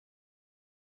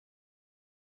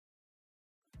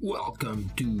Welcome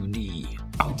to the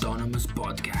Autonomous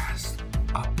Podcast,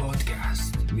 a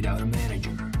podcast without a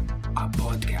manager, a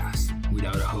podcast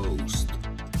without a host,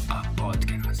 a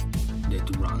podcast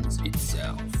that runs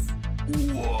itself.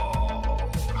 Whoa!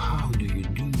 How do you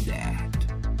do that?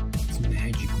 It's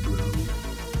magic, bro.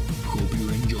 Hope you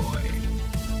enjoy.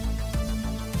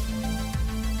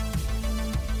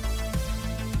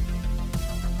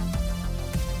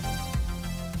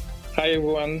 Hi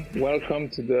everyone, welcome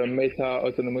to the Meta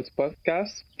Autonomous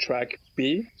Podcast, Track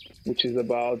B, which is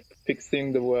about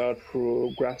fixing the world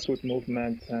through grassroots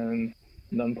movements and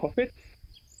non-profits.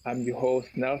 I'm your host,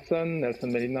 Nelson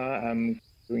Melina. I'm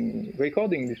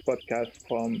recording this podcast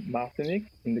from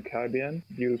Martinique in the Caribbean,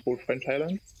 beautiful French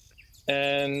island.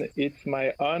 And it's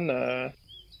my honor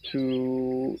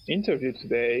to interview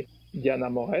today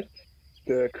Diana Morret,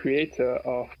 the creator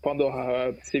of Pandora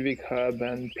Hub, Civic Hub,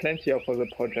 and plenty of other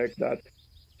projects that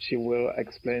she will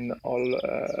explain all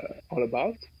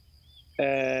about.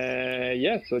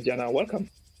 So Diana, welcome.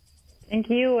 Thank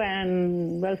you,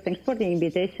 and thanks for the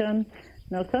invitation,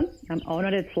 Nelson. I'm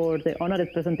honored for the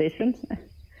honored presentation.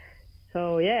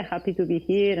 So happy to be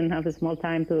here and have a small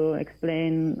time to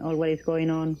explain all what is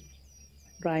going on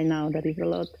right now. That is a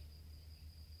lot.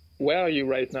 Where are you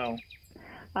right now?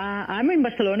 I'm in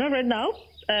Barcelona right now,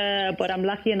 but I'm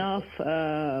lucky enough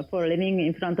for living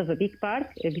in front of a big park,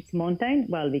 a hill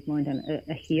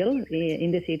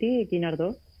in the city,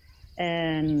 Guinardó,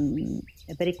 and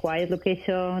a very quiet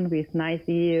location with nice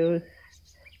views,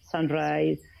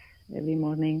 sunrise every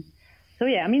morning. So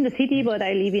I'm in the city, but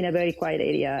I live in a very quiet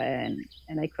area,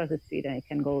 and I cross the street and I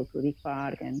can go to the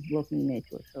park and walk in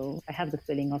nature. So I have the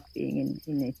feeling of being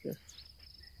in nature.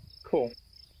 Cool.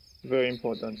 Very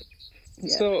important.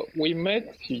 Yeah. So we met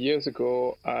a few years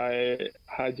ago. I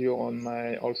had you on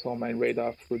my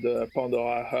radar through the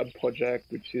Pandora Hub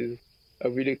project, which is a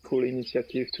really cool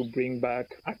initiative to bring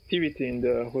back activity in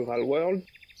the rural world.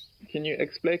 Can you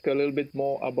explain a little bit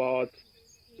more about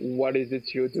what is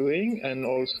it you're doing and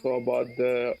also about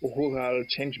the rural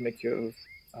changemakers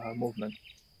movement?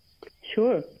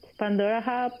 Sure. Pandora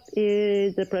Hub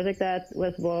is a project that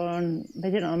was born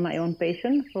based on my own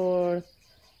passion for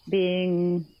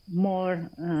being more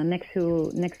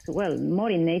more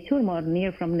in nature, more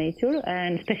near from nature,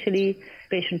 and especially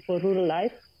passion for rural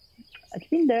life. I've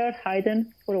been there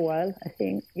hidden for a while, I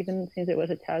think, even since I was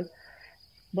a child.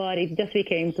 But it just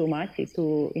became too much,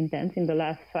 too intense in the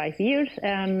last 5 years.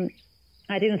 And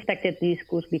I didn't expect that this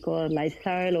could be called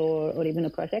lifestyle or even a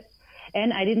project.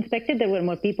 And I didn't expect that there were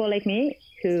more people like me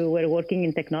who were working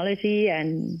in technology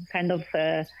and kind of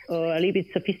a little bit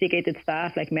sophisticated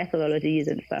stuff like methodologies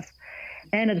and stuff.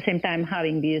 And at the same time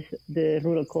having the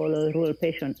rural color, rural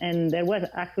passion. And there was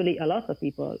actually a lot of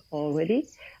people already,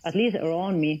 at least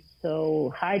around me.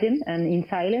 So hidden and in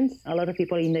silence, a lot of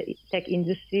people in the tech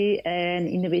industry and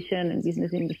innovation and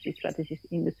business industry, strategy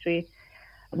industry.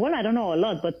 Well, I don't know a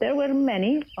lot, but there were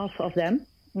many of them,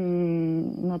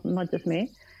 not just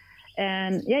me.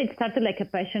 And it started like a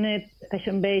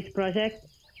passion-based project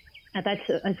attached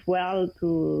as well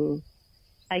to,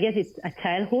 I guess it's a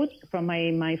childhood from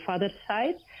my father's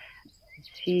side.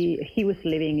 He was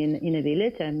living in a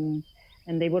village and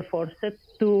they were forced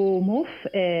to move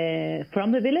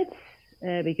from the village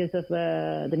because of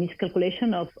the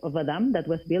miscalculation of a dam that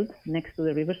was built next to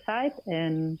the riverside.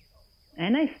 And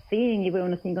I think, if you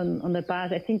want to think on the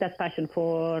past, I think that passion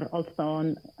for old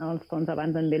stones,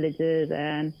 abandoned villages,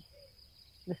 and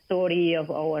the story of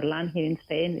our land here in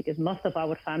Spain, because most of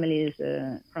our families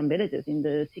from villages in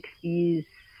the 60s,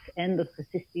 end of the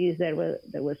 60s, there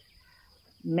was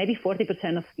maybe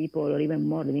 40% of people or even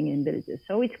more living in villages.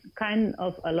 So it's kind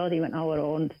of a lot even our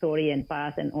own story and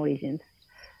past and origins.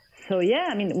 So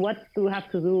what do we have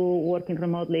to do working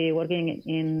remotely, working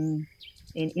in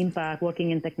impact,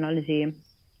 working in technology,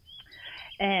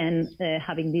 and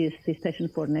having this passion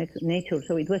for nature.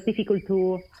 So it was difficult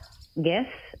to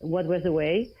guess what was the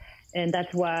way, and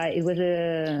that's why it was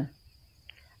an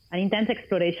intense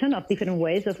exploration of different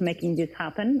ways of making this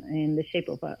happen in the shape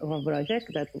of a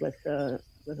project that was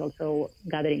also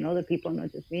gathering other people,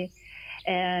 not just me.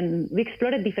 And we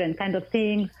explored different kind of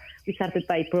things. We started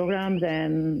by programs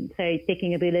and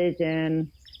taking a village and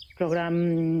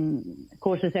program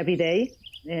courses every day.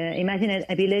 Imagine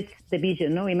a village, the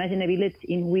vision, no? Imagine a village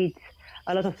in which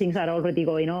a lot of things are already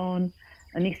going on.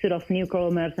 A mixture of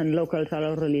newcomers and locals are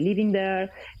already living there.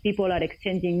 People are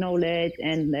exchanging knowledge,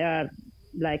 and there are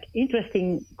like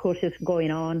interesting courses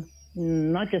going on,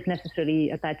 not just necessarily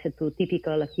attached to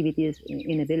typical activities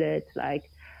in a village, like,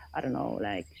 I don't know,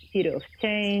 like theory of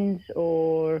change,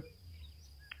 or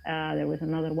there was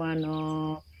another one,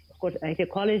 of course, like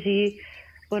ecology,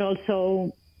 but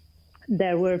also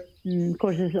There were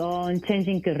courses on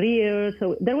changing careers.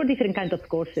 So there were different kinds of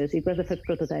courses. It was the first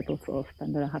prototype of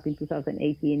Pandora Hub in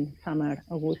 2018, summer,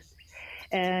 August.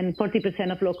 And 40%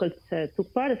 of locals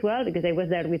took part as well, because I was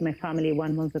there with my family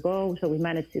 1 month ago. So we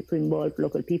managed to involve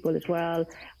local people as well.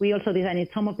 We also designed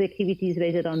some of the activities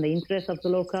based on the interests of the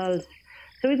locals.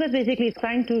 So it was basically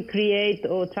trying to create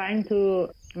or trying to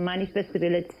manifest the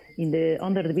village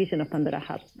under the vision of Pandora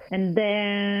Hub. And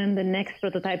then the next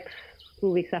prototype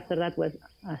 2 weeks after that was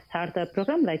a startup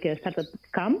program, like a startup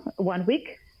camp, 1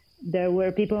 week. There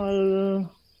were people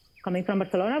coming from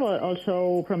Barcelona, but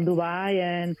also from Dubai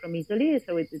and from Italy.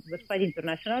 So it was quite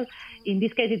international. In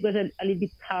this case, it was a little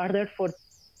bit harder for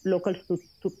locals to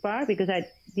take part because I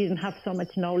didn't have so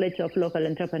much knowledge of local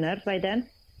entrepreneurs by then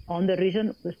on the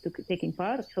region was taking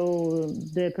part. So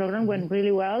the program went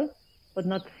really well, but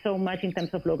not so much in terms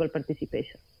of local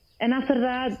participation. And after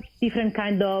that, different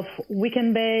kind of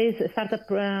weekend-based startup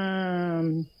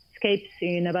escapes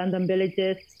in abandoned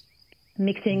villages,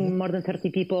 mixing more than 30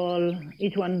 people,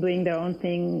 each one doing their own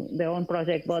thing, their own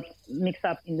project, but mixed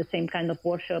up in the same kind of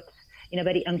workshops in a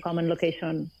very uncommon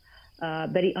location,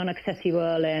 very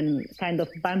inaccessible and kind of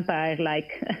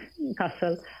vampire-like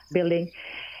castle building.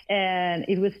 And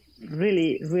it was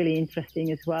really, really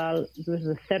interesting as well. It was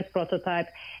the third prototype.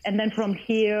 And then from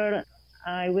here,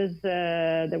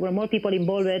 there were more people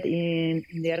involved in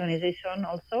the organization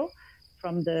also,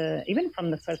 even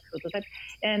from the first prototype.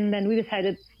 And then we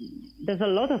decided there's a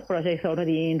lot of projects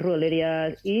already in rural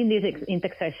areas in this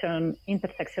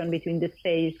intersection between the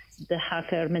space, the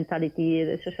hacker mentality,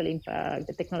 the social impact,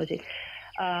 the technology,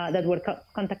 that were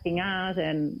contacting us.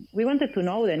 And we wanted to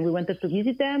know them. We wanted to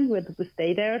visit them. We wanted to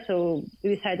stay there. So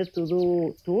we decided to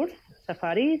do tours,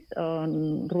 safaris,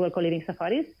 on rural co-living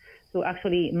safaris, to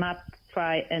actually map,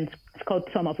 try, and scout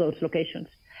some of those locations.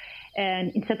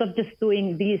 And instead of just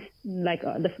doing these, like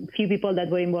the few people that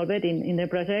were involved in the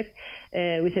project,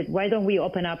 we said, why don't we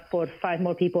open up for 5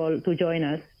 more people to join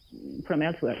us from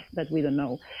elsewhere that we don't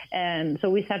know? And so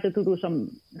we started to do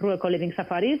some rural co-living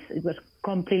safaris. It was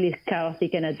completely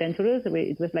chaotic and adventurous.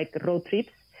 It was like road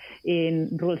trips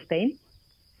in rural Spain.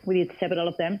 We did several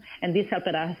of them, and this helped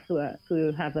us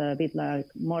to have a bit like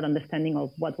more understanding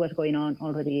of what was going on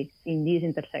already in this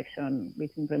intersection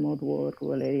between remote work,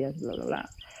 rural areas, blah, blah, blah.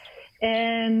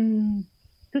 And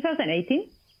 2018,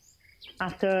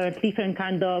 after different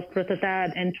kind of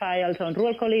prototype and trials on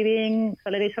rural co-living,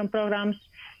 acceleration programs,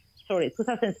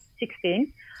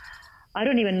 2016, I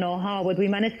don't even know how, but we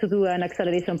managed to do an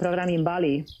acceleration program in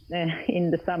Bali in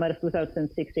the summer of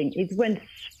 2016. It went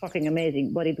fucking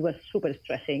amazing, but it was super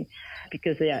stressing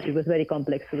because, it was very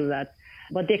complex to do that.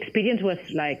 But the experience was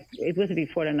it was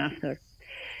before and after.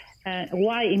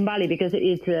 Why in Bali? Because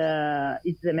it's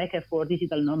the mecca for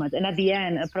digital nomads. And at the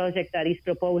end, a project that is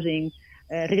proposing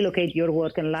relocate your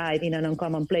work and life in an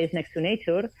uncommon place next to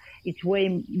nature, it's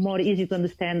way more easy to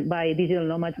understand by digital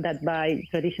nomads than by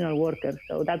traditional workers.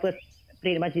 So that was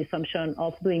pretty much the assumption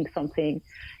of doing something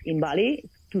in Bali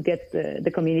to get the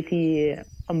community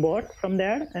on board from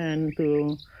there and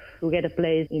to get a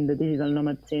place in the digital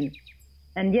nomad scene.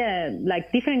 And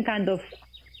different kind of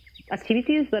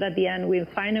activities, but at the end we'll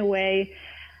find a way,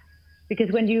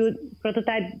 because when you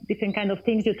prototype different kind of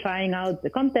things, you're trying out the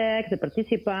context, the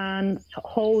participants,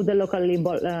 how the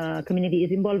local community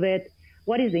is involved,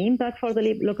 what is the impact for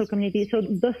the local community. So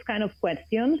those kind of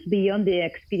questions beyond the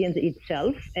experience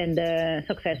itself and the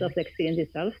success of the experience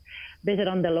itself, based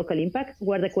on the local impact,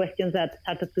 were the questions that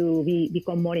started to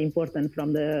become more important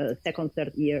from the second,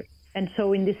 third year. And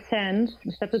so in this sense,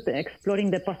 we started exploring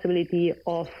the possibility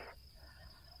of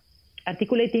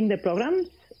articulating the programs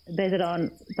based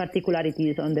on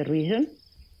particularities on the region,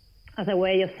 as a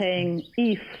way of saying,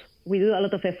 if we do a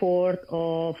lot of effort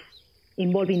of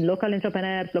involving local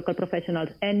entrepreneurs, local professionals,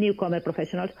 and newcomer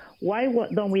professionals, why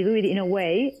don't we do it in a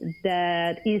way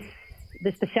that is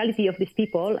the speciality of these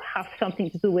people have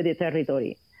something to do with the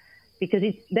territory? Because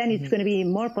then it's going to be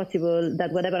more possible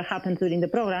that whatever happens during the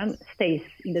program stays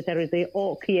in the territory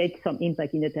or creates some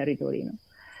impact in the territory.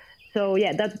 So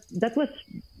that was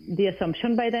the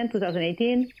assumption by then,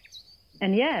 2018.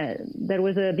 And there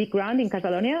was a big grant in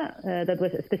Catalonia that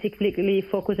was specifically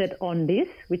focused on this,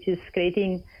 which is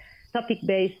creating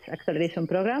topic-based acceleration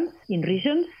programs in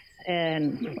regions.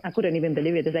 And I couldn't even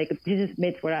believe it. It's like, this is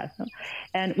made for us. No?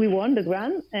 And we won the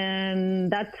grant.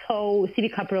 And that's how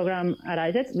Civic Hub program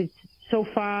arises, which so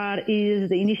far is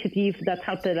the initiative that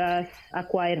helped us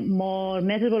acquire more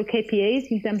measurable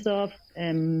KPIs in terms of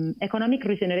economic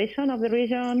regeneration of the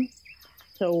region,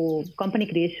 so company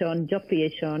creation, job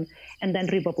creation, and then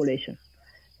repopulation.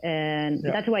 And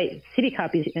that's why Civic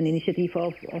Hub is an initiative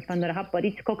of Pandora Hub, but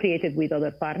it's co-created with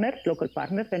other partners, local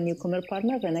partners and newcomer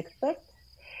partners and experts.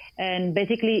 And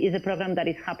basically is a program that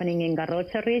is happening in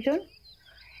Garrotxa region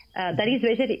that is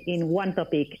based in one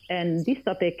topic. And this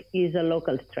topic is a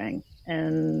local strength.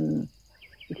 And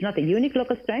it's not a unique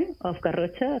local strength of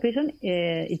Garrotxa region.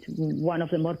 It's one of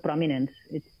the more prominent.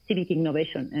 It's civic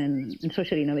innovation and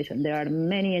social innovation. There are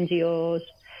many NGOs.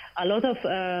 A lot of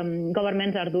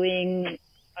governments are doing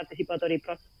participatory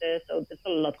processes, so there's a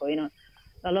lot going on.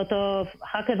 A lot of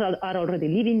hackers are already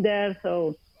living there,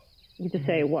 so you just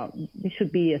say, wow, this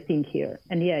should be a thing here.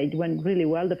 And yeah, it went really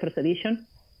well, the first edition.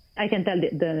 I can tell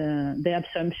the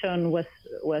assumption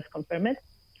was confirmed.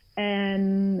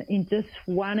 And in just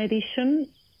one edition,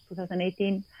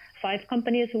 2018, 5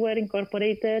 companies were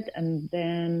incorporated, and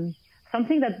then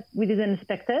something that we didn't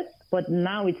expect it, but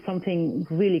now it's something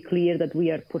really clear that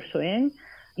we are pursuing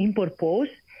in purpose,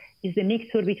 is the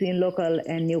mixture between local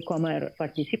and newcomer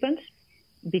participants,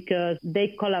 because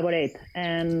they collaborate.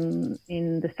 And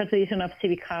in the first edition of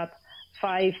Civic Hub,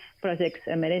 5 projects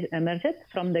emerged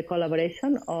from the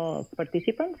collaboration of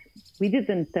participants. We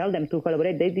didn't tell them to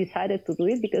collaborate. They decided to do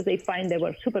it because they find they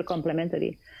were super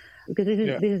complementary. Because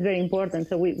this is very important.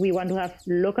 So we want to have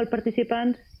local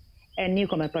participants and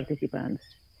newcomer participants.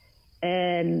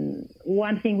 And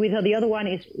one thing with the other one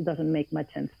is it doesn't make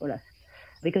much sense for us.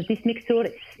 Because this mixture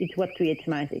is what creates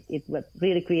magic. It's what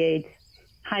really creates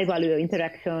high value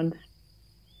interactions,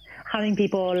 having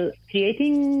people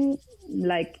creating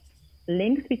like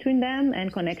links between them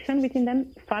and connection between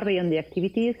them far beyond the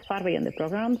activities, far beyond the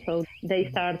program. So they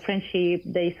start friendship,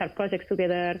 they start projects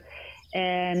together.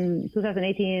 And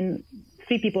 2018,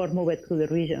 3 people moved to the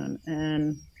region,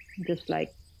 and just like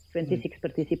 26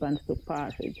 participants took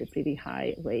part. So it's a pretty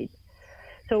high rate.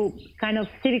 So kind of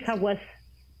Civic Hub was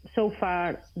so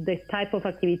far the type of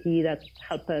activity that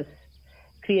helped us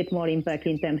create more impact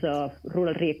in terms of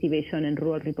rural reactivation and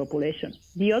rural repopulation.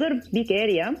 The other big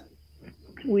area,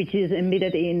 which is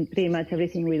embedded in pretty much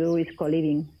everything we do, is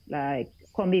co-living, like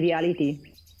conviviality.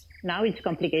 Now it's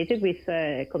complicated with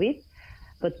COVID,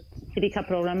 but Civic Hub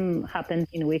program happens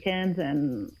in weekends,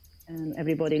 and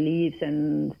everybody lives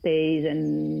and stays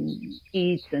and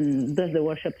eats and does the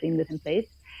workshops in the same place.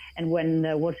 And when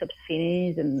the workshops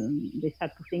finish and they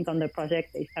start to think on their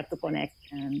project, they start to connect,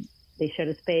 and they share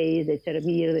the space, they share a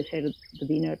beer, they share the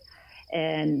dinner.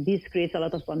 And this creates a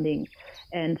lot of bonding.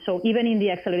 And so even in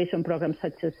the acceleration programs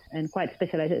and quite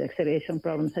specialized acceleration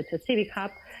programs such as Civic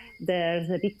Hub, there's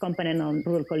a big component on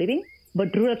rural co-living.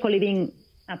 But rural co-living,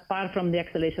 apart from the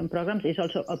acceleration programs, is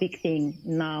also a big thing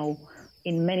now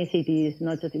in many cities,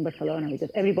 not just in Barcelona,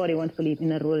 because everybody wants to live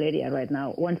in a rural area right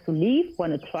now, wants to live,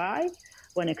 want to try,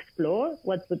 want to explore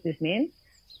what would this mean.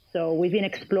 So we've been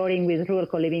exploring with rural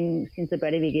co-living since the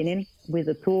very beginning, with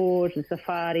the tours, the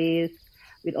safaris,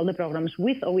 with all the programs,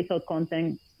 with or without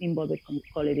content involved with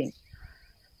co-living.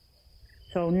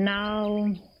 So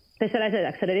now, specialized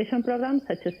acceleration programs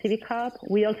such as Civic Hub.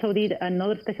 We also did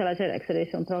another specialized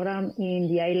acceleration program in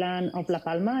the island of La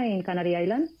Palma in Canary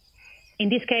Islands. In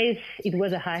this case, it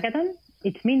was a hackathon.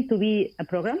 It's meant to be a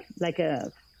program, like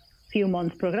a few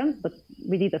months program, but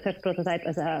we did the first prototype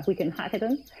as a weekend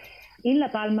hackathon. In La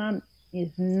Palma, is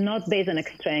not based on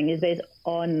strength, it's based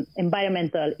on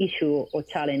environmental issue or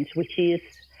challenge, which is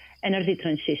energy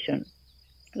transition.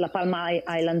 La Palma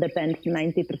Island depends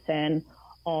 90%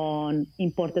 on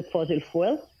imported fossil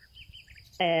fuels.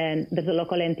 And there's a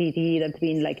local entity that's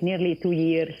been like nearly 2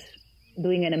 years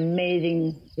doing an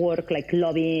amazing work like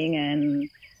lobbying and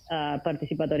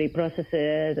participatory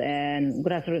processes and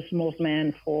grassroots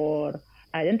movement for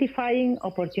identifying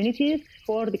opportunities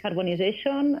for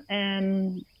decarbonization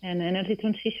and energy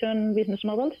transition business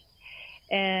models.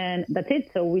 And that's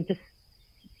it. So we just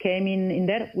came in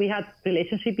there. We had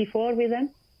relationship before with them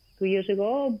 2 years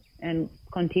ago and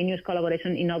continuous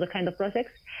collaboration in other kind of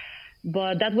projects.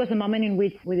 But that was the moment in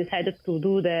which we decided to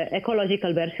do the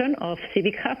ecological version of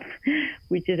Civic Hub,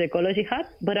 which is Ecology Hub.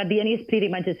 But at the end, it's pretty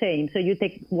much the same. So you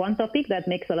take one topic that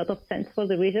makes a lot of sense for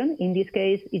the region. In this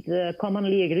case, it's a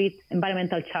commonly agreed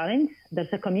environmental challenge.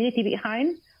 There's a community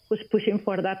behind who's pushing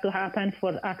for that to happen,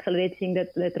 for accelerating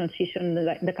the transition,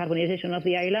 the carbonization of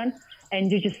the island.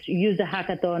 And you just use the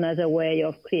hackathon as a way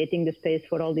of creating the space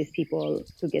for all these people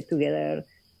to get together,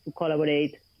 to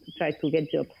collaborate, to try to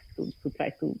get jobs, to try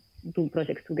to do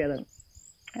projects together.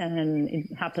 And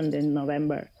it happened in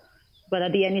November. But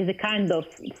at the end, it's a kind of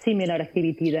similar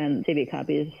activity than Civic Hub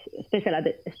is specialized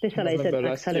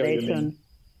acceleration.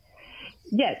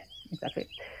 Yes, exactly.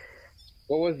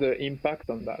 What was the impact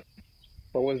on that?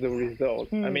 What was the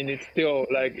result? I mean, it's still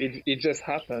like it just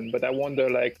happened, but I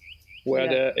wonder, like, Were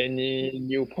there any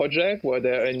new projects? Were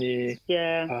there any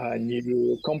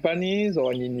new companies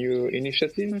or any new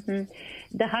initiatives?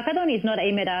 The hackathon is not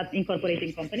aimed at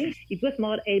incorporating companies. It was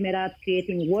more aimed at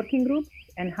creating working groups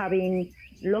and having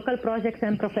local projects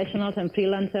and professionals and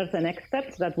freelancers and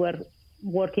experts that were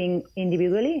working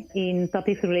individually in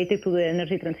topics related to the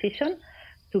energy transition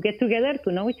to get together,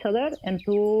 to know each other, and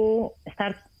to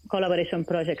start collaboration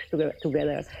projects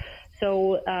together.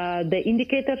 So the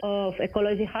indicator of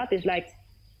Ecology Hub is like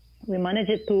we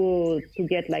managed to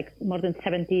get like more than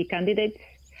 70 candidates.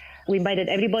 We invited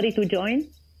everybody to join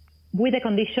with the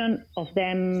condition of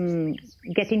them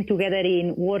getting together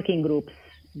in working groups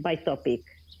by topic.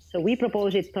 So we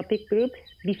proposed topic groups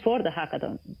before the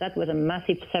hackathon. That was a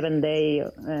massive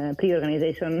 7-day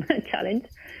pre-organization challenge.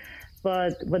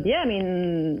 But yeah, I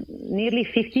mean, nearly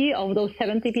 50 of those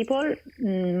 70 people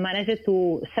managed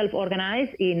to self-organize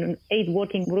in 8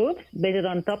 working groups based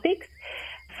on topics.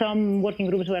 Some working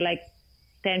groups were like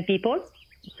 10 people.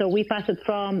 So we passed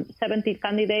from 70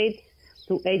 candidates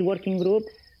to 8 working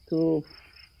groups to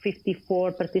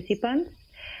 54 participants.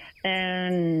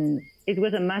 And it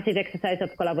was a massive exercise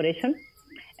of collaboration.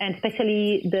 And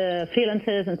especially the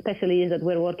freelancers and specialists that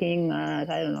were working,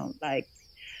 like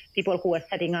people who were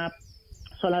setting up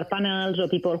solar panels or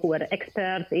people who were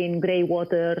experts in gray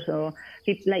waters or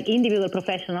like individual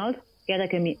professionals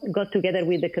got together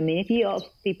with the community of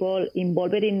people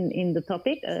involved in the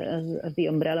topic as the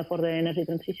umbrella for the energy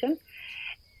transition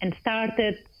and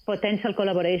started potential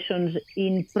collaborations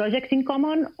in projects in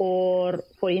common or,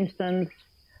 for instance,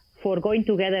 for going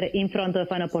together in front of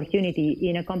an opportunity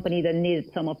in a company that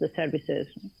needs some of the services.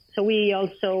 So we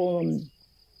also,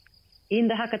 in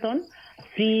the hackathon,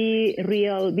 3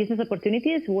 real business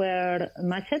opportunities were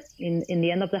matched in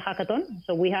the end of the hackathon.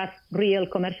 So we have real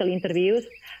commercial interviews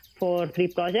for 3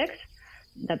 projects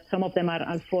that some of them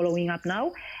are following up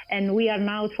now. And we are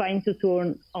now trying to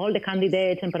turn all the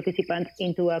candidates and participants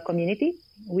into a community.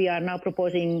 We are now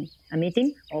proposing a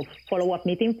meeting, a follow-up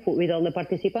meeting with all the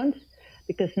participants,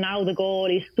 because now the goal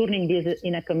is turning this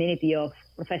in a community of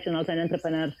professionals and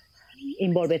entrepreneurs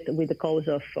involved with the cause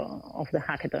of the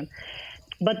hackathon.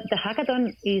 But the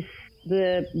hackathon is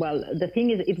the thing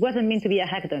is, it wasn't meant to be a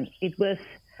hackathon. It was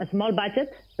a small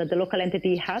budget that the local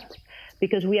entity had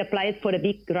because we applied for a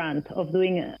big grant of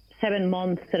doing a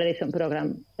 7-month acceleration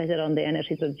program based on the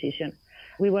energy transition.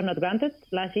 We were not granted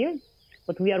last year,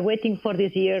 but we are waiting for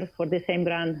this year for the same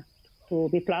grant to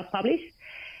be published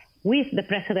with the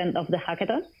president of the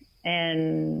hackathon.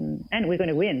 And we're going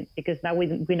to win because now we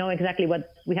know exactly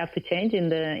what we have to change in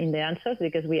the answers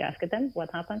because we asked them what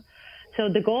happened. So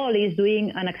the goal is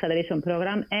doing an acceleration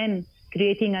program and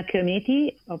creating a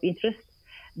community of interest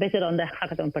based on the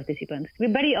hackathon participants.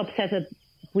 We're very obsessed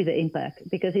with the impact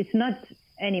because it's not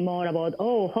anymore about,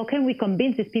 how can we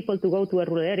convince these people to go to a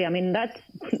rural area? I mean,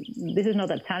 this is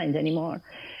not a challenge anymore.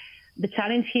 The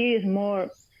challenge here is more,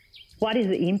 what is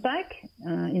the impact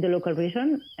in the local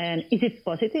region and is it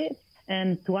positive?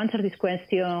 And to answer this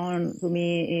question to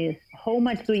me is how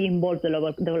much do you involve the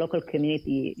local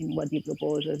community in what you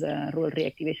propose as a rural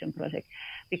reactivation project?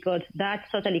 Because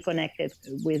that's totally connected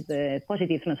with the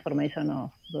positive transformation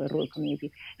of the rural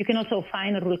community. You can also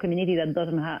find a rural community that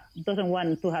doesn't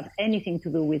want to have anything to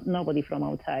do with nobody from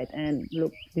outside. And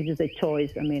look, this is a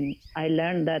choice. I mean, I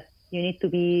learned that you need to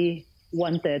be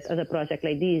wanted as a project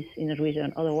like this in a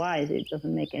region. Otherwise, it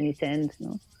doesn't make any sense.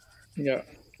 No? Yeah.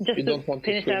 You don't want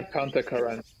to swim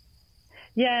countercurrent.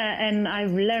 Yeah, and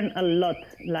I've learned a lot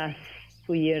last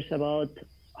 2 years about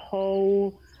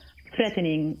how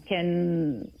threatening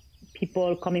can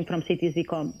people coming from cities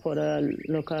become for a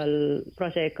local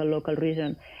project, a local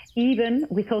region, even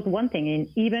without wanting it,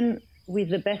 even with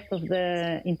the best of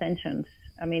the intentions.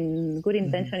 I mean, good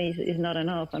intention is not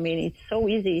enough. I mean, it's so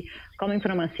easy coming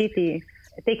from a city,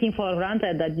 taking for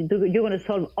granted that you're going to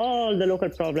solve all the local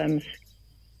problems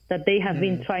that they have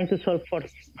been trying to solve for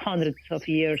hundreds of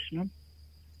years. No?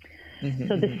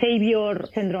 So the savior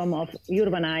syndrome of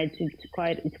urbanites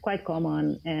it's quite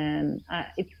common, and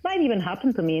it might even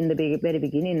happen to me in the very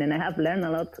beginning. And I have learned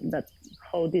a lot that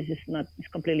how this is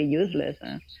completely useless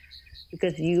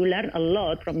because you learn a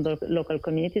lot from the local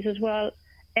communities as well.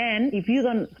 And if you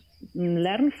don't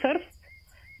learn first,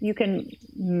 you can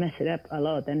mess it up a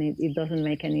lot, and it doesn't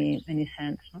make any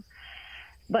sense. No?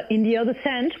 But in the other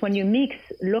sense, when you mix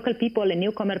local people and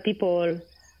newcomer people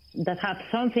that have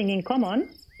something in common,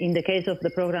 in the case of the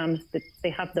programs, that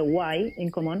they have the why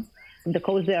in common, the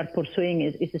cause they are pursuing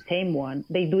is the same one.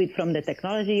 They do it from the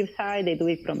technology side, they do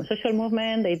it from a social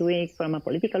movement, they do it from a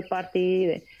political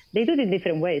party, they do it in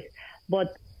different ways.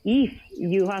 But if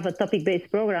you have a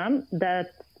topic-based program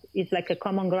that is like a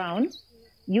common ground,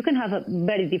 you can have a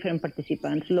very different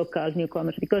participants, locals,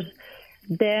 newcomers, because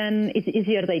then it's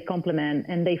easier. They complement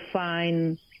and they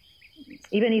find,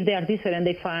 even if they are different,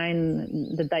 they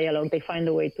find the dialogue. They find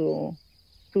a way to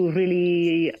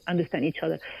really understand each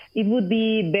other. It would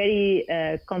be very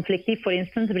conflictive, for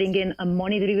instance, bringing a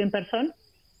money-driven person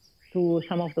to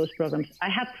some of those programs. I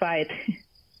have tried.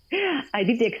 I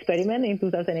did the experiment in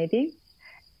 2018.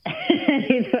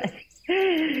 It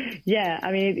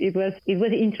was, it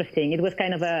was interesting. It was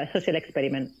kind of a social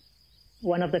experiment.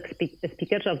 One of the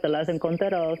speakers of the last encounter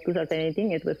of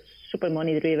 2018, it was super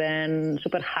money-driven,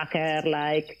 super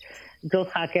hacker-like,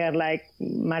 growth hacker-like,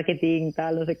 marketing,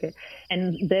 tal, no sé qué.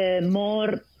 And the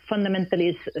more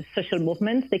fundamentalist social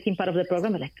movements taking part of the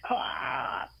program were like,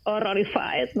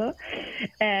 horrified, no?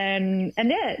 And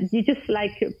yeah, you just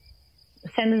like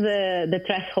send the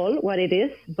threshold what it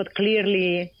is, but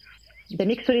clearly the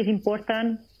mixture is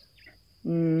important,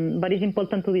 but it's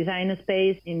important to design a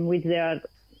space in which there are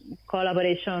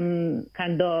collaboration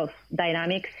kind of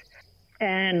dynamics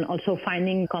and also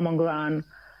finding common ground,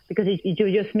 because if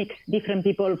you just mix different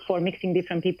people for mixing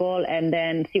different people and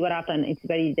then see what happens, it's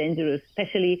very dangerous,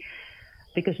 especially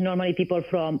because normally people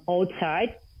from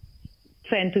outside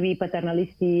tend to be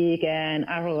paternalistic and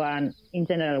arrogant in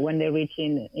general when they reach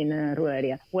in a rural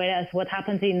area. Whereas what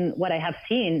happens in what I have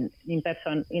seen in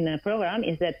person in a program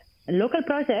is that local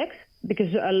projects,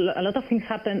 because a lot of things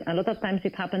happen, a lot of times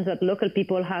it happens that local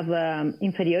people have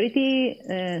inferiority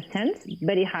sense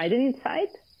very hidden inside,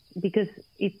 because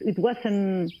it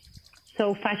wasn't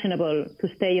so fashionable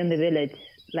to stay in the village,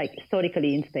 like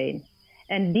historically in Spain.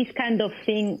 And this kind of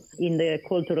thing in the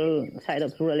cultural side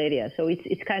of rural areas. So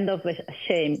it's kind of a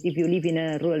shame if you live in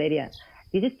a rural area.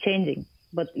 This is changing,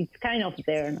 but it's kind of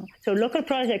there. No? So local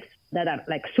projects that are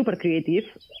like super creative,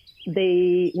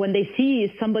 when they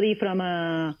see somebody from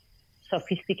a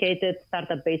sophisticated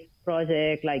startup-based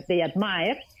project, like they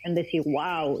admire and they see,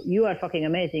 wow, you are fucking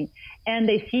amazing. And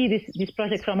they see this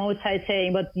project from outside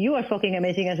saying, but you are fucking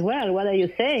amazing as well. What are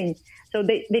you saying? So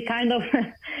they kind of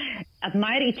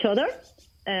admire each other.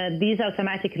 These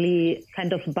automatically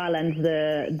kind of balance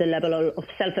the level of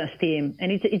self-esteem.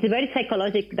 And it's a very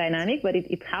psychological dynamic, but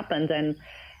it happens. And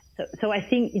so I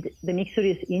think the mixture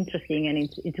is interesting and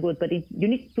it's good, but you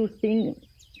need to think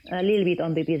a little bit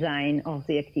on the design of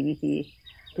the activity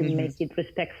to make it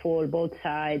respectful, both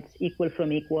sides, equal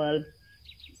from equal.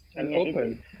 And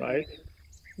open, right?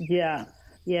 Yeah.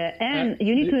 And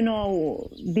you need to know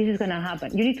this is going to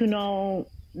happen. You need to know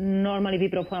normally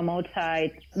people from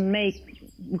outside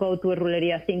go to a rural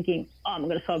area thinking, oh, I'm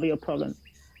going to solve your problem.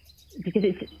 Because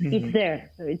it's there.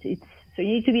 So so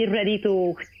you need to be ready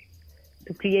to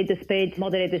create the space,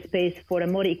 moderate the space for a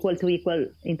more equal to equal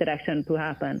interaction to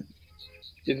happen.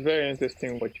 It's very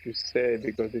interesting what you say,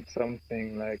 because it's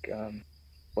something like,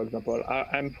 for example,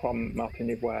 I'm from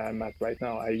Martinique, where I'm at right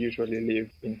now. I usually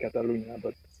live in Catalonia,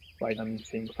 but right now I'm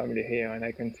seeing family here, and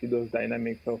I can see those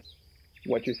dynamics of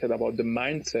what you said about the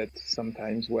mindset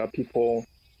sometimes, where people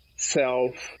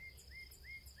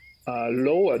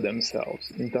lower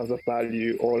themselves in terms of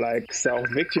value, or like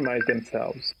self-victimize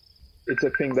themselves. It's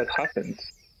a thing that happens.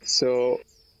 So,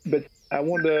 but I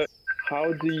wonder,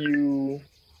 how do you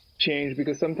change?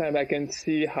 Because sometimes I can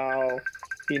see how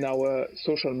in our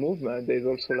social movement, there's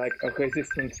also like a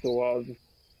resistance towards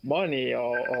money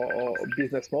or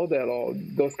business model, or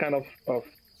those kind of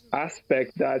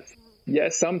aspects that,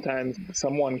 yes, sometimes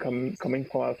someone coming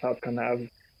from outside can have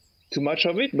too much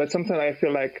of it, but sometimes I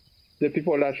feel like the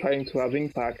people that are trying to have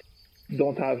impact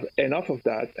don't have enough of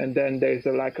that. And then there's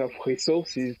a lack of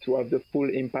resources to have the full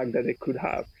impact that they could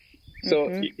have. So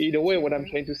in a way, what I'm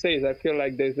trying to say is I feel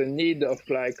like there's a need of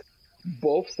like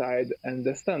both sides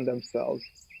understand themselves,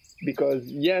 because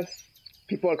yes,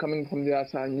 people coming from the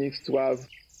outside needs to have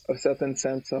a certain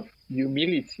sense of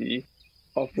humility,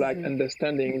 of like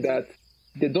understanding that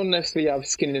they don't necessarily have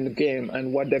skin in the game,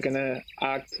 and what they're going to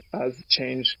act as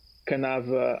change can have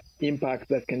impact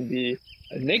that can be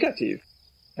negative.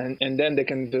 And then they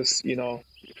can just,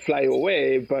 fly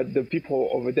away, but the people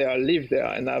over there live there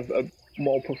and have a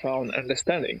more profound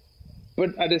understanding.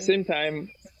 But at the same time,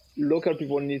 local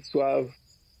people need to have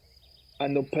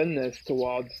an openness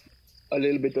towards a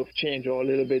little bit of change, or a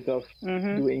little bit of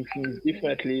doing things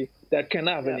differently that can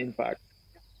have an impact.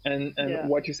 And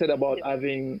what you said about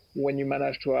having, when you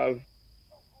manage to have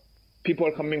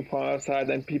people coming from outside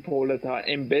and people that are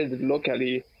embedded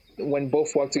locally, when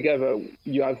both work together,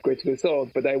 you have great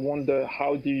results. But I wonder,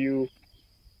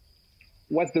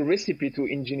 what's the recipe to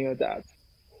engineer that?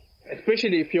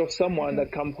 Especially if you're someone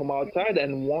that comes from outside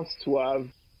and wants to have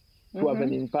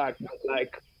an impact, but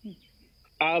like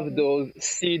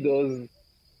see those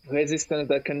resistance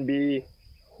that can be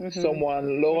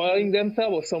someone lowering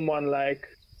themselves or someone like,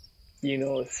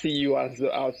 see you as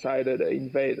the outsider, the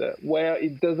invader, where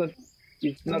it's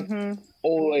not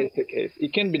always the case.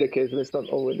 It can be the case, but it's not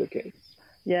always the case.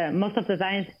 Yeah, most of the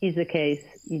times is the case.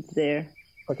 It's there.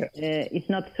 Okay. It's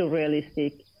not so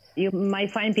realistic. You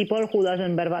might find people who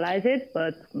doesn't verbalize it,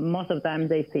 but most of the time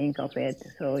they think of it.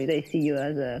 So they see you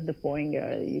as the point,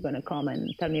 you're going to come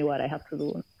and tell me what I have to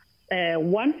do.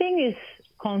 One thing is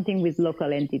counting with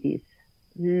local entities,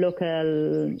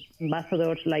 local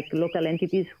ambassadors, like local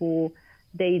entities who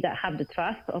they have the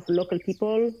trust of local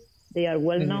people. They are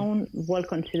well known, well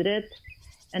considered.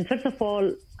 And first of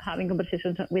all, having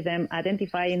conversations with them,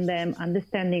 identifying them,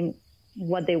 understanding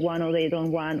what they want or they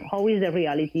don't want, how is the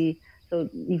reality. So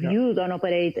if you don't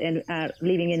operate and are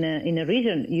living in a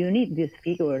region, you need this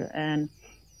figure. And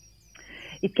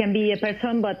it can be a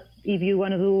person, but if you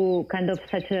want to do kind of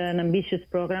such an ambitious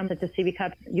program, such as Civic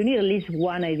Hub, you need at least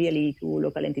one, ideally, two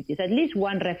local entities, at least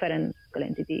one reference local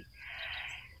entity.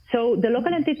 So the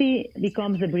local entity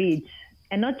becomes the bridge.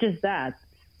 And not just that.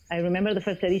 I remember the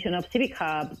first edition of Civic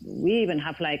Hub, we even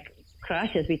have like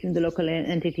crashes between the local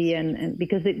entity and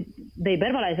because they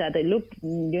verbalize that. They look,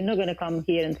 you're not going to come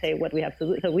here and say what we have to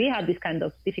do. So we had this kind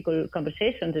of difficult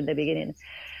conversations in the beginning.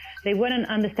 They weren't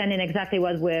understanding exactly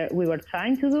what we were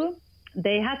trying to do.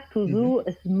 They had to do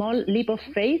a small leap of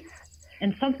faith.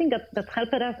 And something that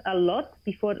helped us a lot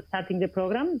before starting the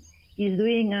program is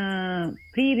doing a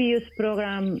previous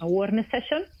program awareness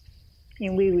session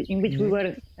in which we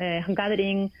were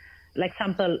gathering like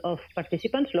sample of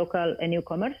participants, local and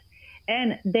newcomers.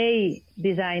 And they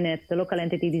designed it, the local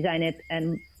entity designed it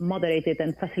and moderated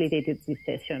and facilitated this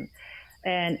session.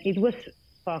 And it was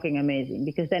fucking amazing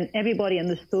because then everybody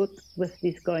understood what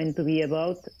this going to be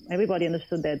about. Everybody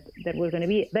understood that there were going to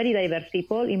be very diverse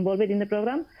people involved in the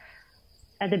program.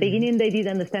 At the beginning, they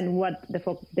didn't understand what the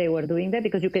fuck they were doing there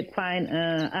because you could find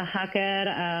a hacker,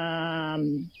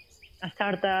 a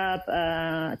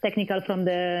startup, technical from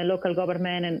the local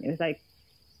government, and it was like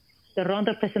the round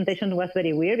of presentation was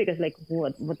very weird because like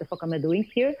what the fuck am I doing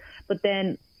here? But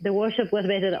then the workshop was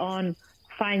based on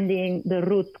finding the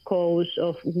root cause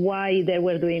of why they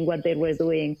were doing what they were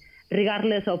doing,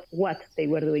 regardless of what they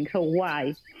were doing. So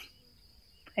why?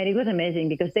 And it was amazing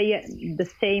because the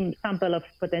same sample of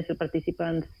potential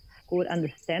participants could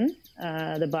understand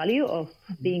the value of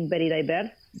being very diverse,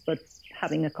 but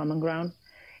having a common ground.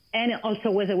 And it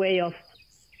also was a way of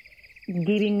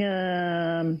giving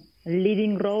a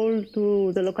leading role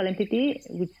to the local entity,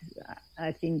 which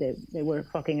I think they were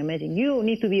fucking amazing. You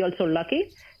need to be also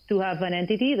lucky to have an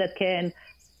entity that can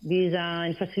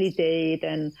design, facilitate,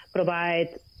 and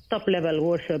provide top-level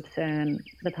workshops and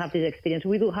that have this experience.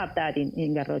 We do have that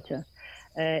in Garrocha.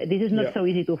 This is not so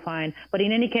easy to find. But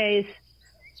in any case,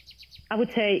 I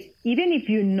would say, even if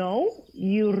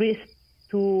you risk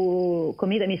to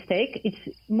commit a mistake, it's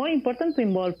more important to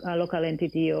involve a local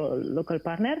entity or local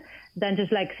partner than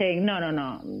just like saying,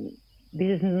 no,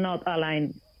 this is not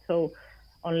aligned. So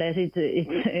unless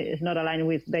it's not aligned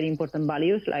with very important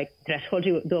values, like thresholds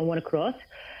you don't want to cross.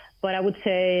 But I would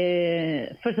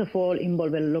say, first of all,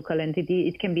 involve a local entity.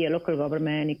 It can be a local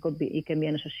government. It can be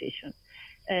an association.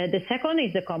 The second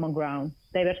is the common ground.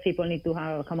 Diverse people need to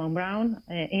have a common ground.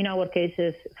 In our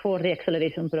cases, for the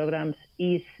acceleration programs,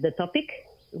 is the topic,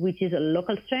 which is a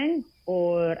local strength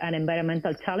or an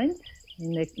environmental challenge,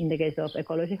 in the case of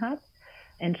Ecology Hub.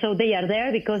 And so they are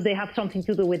there because they have something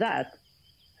to do with that.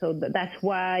 So that's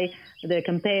why the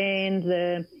campaigns,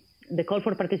 the call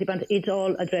for participants, it's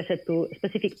all addressed to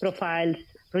specific profiles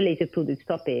related to this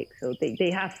topic. So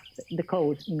they have the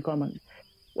cause in common.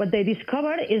 What they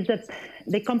discover is that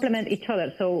they complement each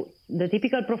other. So the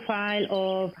typical profile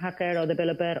of hacker or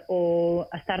developer or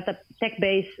a startup,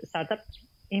 tech-based startup,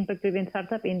 impact-driven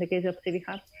startup in the case of Civic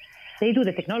Hub, they do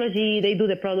the technology, they do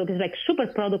the product. It's like super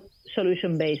product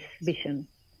solution-based vision.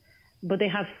 But they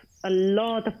have a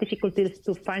lot of difficulties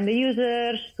to find the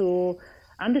users, to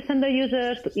understand the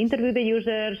users, to interview the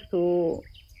users, to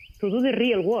do the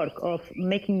real work of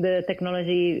making the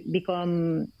technology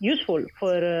become useful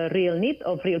for a real need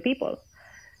of real people.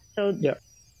 So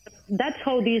that's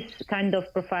how these kind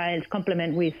of profiles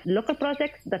complement with local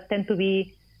projects that tend to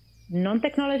be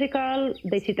non-technological.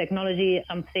 They see technology as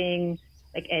something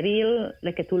like evil,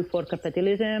 like a tool for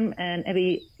capitalism, and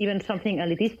even something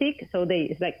elitistic. So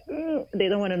they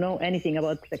don't want to know anything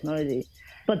about technology.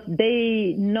 But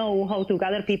they know how to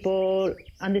gather people,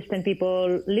 understand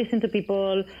people, listen to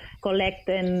people, collect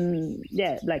and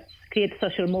create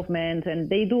social movements. And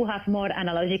they do have more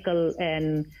analogical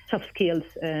and soft skills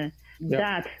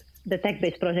that the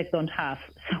tech-based projects don't have.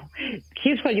 So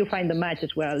here's where you find the match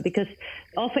as well, because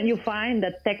often you find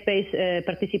that tech-based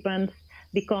participants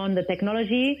become the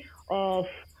technology of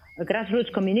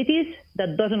grassroots communities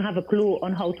that doesn't have a clue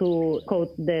on how to code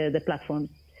the platform.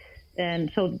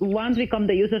 And so ones become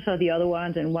the users of the other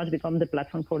ones, and ones become the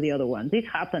platform for the other ones. This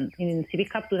happened in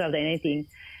Civic Hub 2018,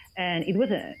 and it was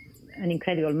an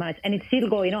incredible match, and it's still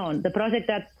going on. The project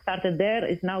that started there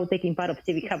is now taking part of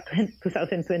Civic Hub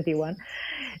 2021.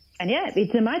 And yeah,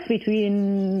 it's a match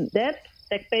between devs,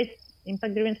 tech-based,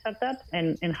 impact-driven startups,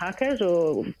 and hackers,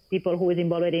 or people who is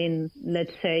involved in,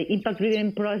 let's say,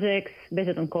 impact-driven projects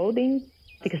based on coding.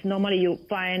 Because normally you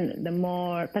find the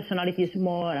more personalities,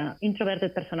 more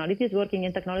introverted personalities working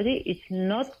in technology. It's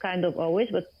not kind of always,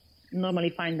 but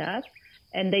normally find that.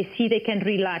 And they see they can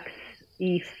relax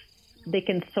if they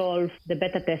can solve the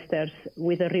beta testers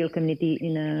with a real community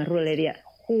in a rural area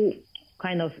who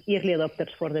kind of early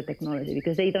adopters for the technology,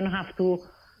 because they don't have to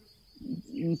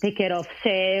take care of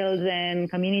sales and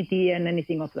community and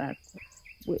anything of that.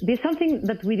 This is something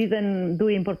that we didn't do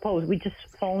in purpose. We just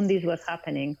found this was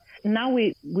happening. Now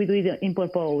we do it in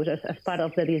purpose as part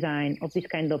of the design of this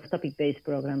kind of topic-based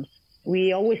programs.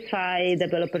 We always try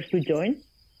developers to join,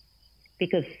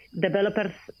 because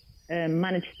developers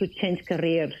manage to change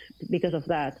careers because of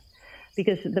that.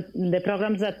 Because the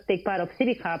programs that take part of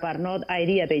Civic Hub are not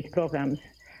idea-based programs.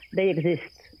 They exist.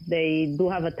 They do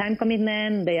have a time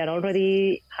commitment. They are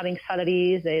already having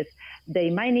salaries.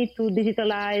 They might need to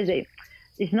digitalize.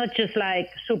 It's not just like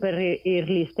super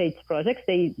early stage projects.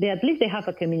 They at least they have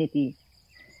a community,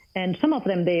 and some of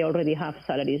them they already have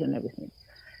salaries and everything.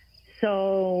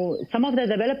 So some of the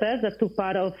developers that took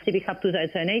part of Civic Hub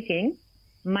 2018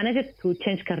 managed to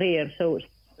change careers. So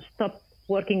stop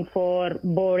working for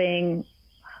boring,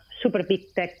 super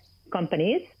big tech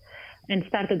companies and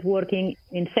started working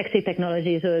in sexy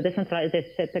technologies or decentralized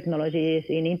technologies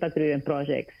in impact-driven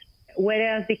projects.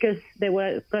 Whereas because there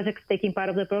were projects taking part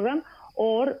of the program,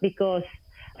 or because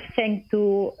thanks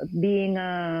to being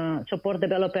a support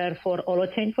developer for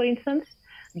Holochain, for instance,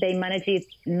 they manage it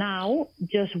now,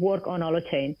 just work on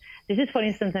Holochain. This is, for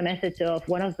instance, a message of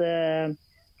one of the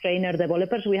trainer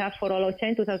developers we have for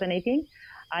Holochain 2018.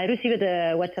 I received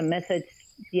a WhatsApp message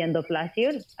at the end of last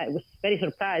year. I was very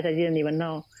surprised. I didn't even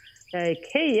know. Like,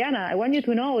 hey, Yana, I want you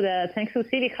to know that thanks to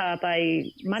Civic Hub, I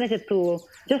managed to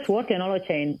just work in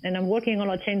Holochain. And I'm working on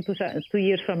Holochain 2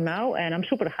 years from now, and I'm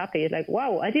super happy. It's like,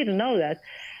 wow, I didn't know that.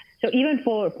 So even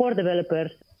for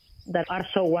developers that are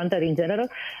so wanted in general,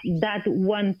 that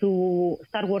want to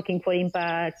start working for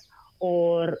impact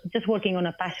or just working on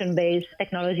a passion-based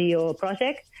technology or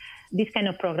project, these kind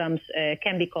of programs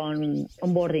can become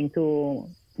onboarding to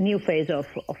new phase of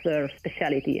their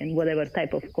specialty and whatever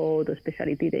type of code or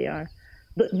specialty they are.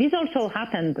 This also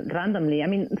happened randomly. I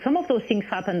mean, some of those things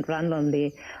happened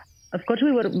randomly. Of course,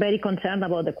 we were very concerned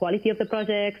about the quality of the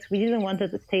projects. We didn't want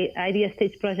to stay idea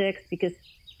stage projects because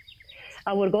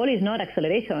our goal is not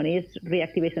acceleration, it's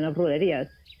reactivation of rural areas.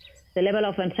 The level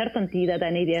of uncertainty that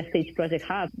an idea stage project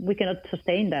has, we cannot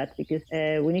sustain that because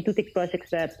we need to take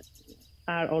projects that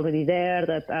are already there,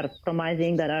 that are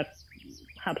promising, that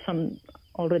have some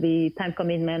already time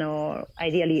commitment or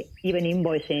ideally even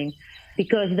invoicing,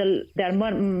 because there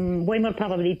are way more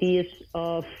probabilities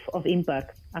of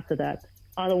impact after that.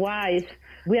 Otherwise,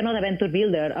 we are not a venture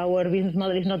builder. Our business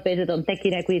model is not based on tech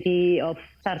inequity of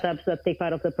startups that take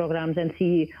part of the programs and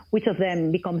see which of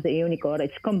them becomes the unicorn.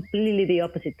 It's completely the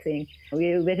opposite thing.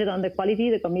 We base it on the quality,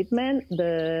 the commitment,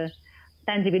 the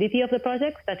tangibility of the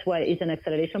project. That's why it's an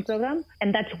acceleration program.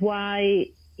 And that's why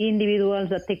individuals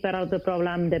that take part of the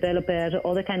program, developers,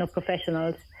 other kind of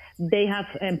professionals, they have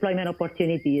employment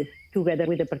opportunities together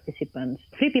with the participants.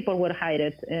 3 people were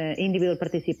hired, individual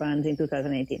participants in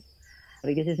 2018.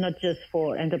 Because it's not just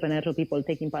for entrepreneurs or people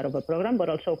taking part of a program, but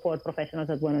also for professionals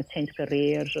that want to change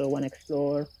careers or want to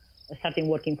explore starting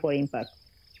working for impact.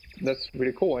 That's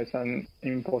really cool. It's an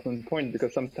important point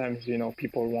because sometimes,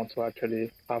 people want to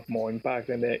actually have more impact,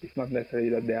 and it's not necessarily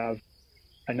that they have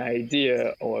an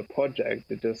idea or a project.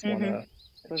 They just want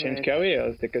to change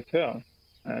careers, take a turn.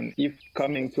 And if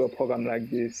coming to a program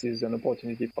like this is an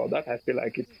opportunity for that, I feel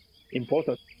like it's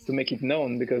important to make it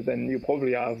known, because then you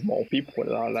probably have more people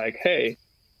that are like, hey,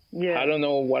 I don't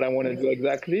know what I want to do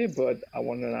exactly, but I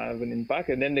want to have an impact.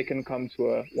 And then they can come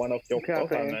to one of your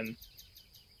programs. And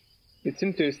it's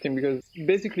interesting because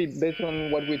basically based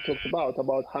on what we talked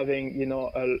about having,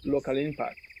 a local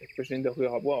impact, especially in the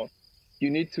rural world, you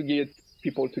need to get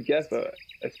people together,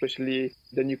 especially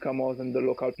the newcomers and the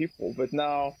local people. But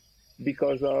now,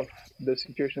 because of the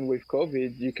situation with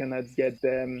COVID, you cannot get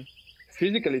them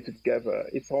physically together.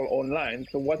 It's all online.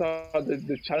 So what are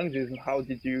the challenges, and how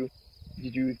did you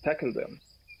did you tackle them?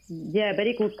 Yeah,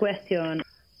 very good question.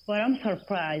 Well, I'm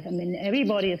surprised. I mean,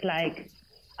 everybody is like,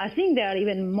 I think they are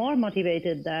even more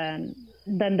motivated than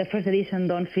the first edition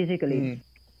done physically.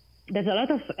 There's a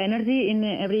lot of energy in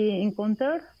every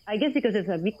encounter. I guess because it's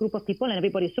a big group of people and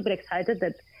everybody's super excited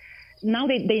that now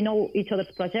they know each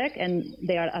other's project and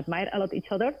they admire a lot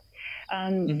each other.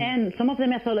 And some of the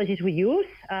methodologies we use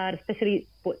are especially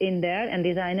put in there and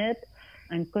designed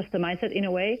and customized in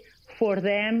a way for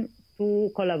them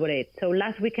to collaborate. So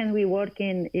last weekend we worked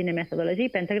in a methodology,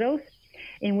 Pentagrowth,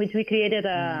 in which we created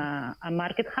a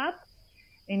market hub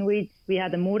in which we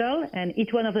had a mural, and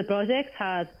each one of the projects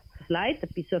has a slide, a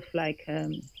piece of like a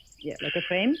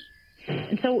frame.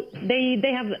 And so they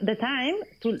have the time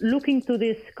to look into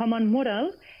this common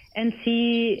mural and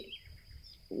see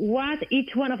what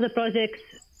each one of the projects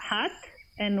had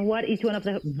and what each one of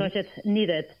the projects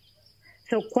needed.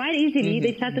 So quite easily,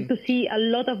 they started to see a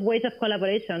lot of ways of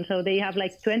collaboration. So they have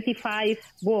like 25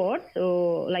 boards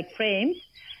or like frames.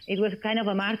 It was kind of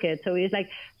a market. So it's like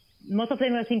most of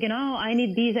them were thinking, oh, I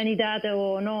need this, I need that,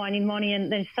 or no, I need money.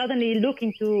 And then suddenly look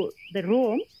into the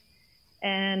room.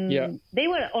 And they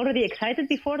were already excited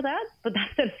before that, but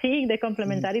after seeing the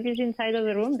complementarities inside of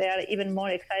the room, they are even more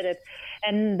excited.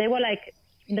 And they were like,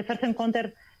 in the first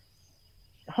encounter,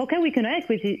 how can we connect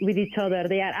with each other?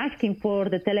 They are asking for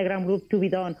the Telegram group to be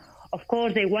done. Of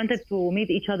course, they wanted to meet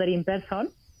each other in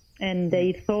person, and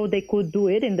they thought they could do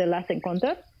it in the last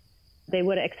encounter. They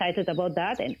were excited about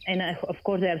that, and of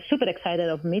course, they are super excited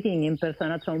of meeting in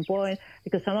person at some point,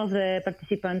 because some of the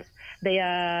participants, they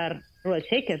are rural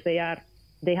shakers.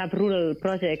 They have rural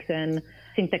projects and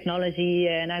in technology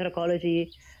and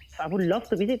agroecology. I would love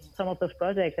to visit some of those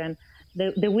projects, and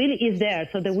the will is there.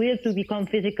 So the will to become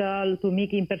physical, to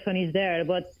meet in person is there,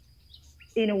 but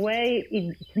in a way,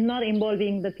 it's not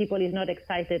involving the people is not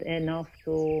excited enough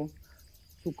to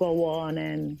go on.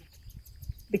 And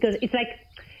because it's like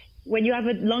when you have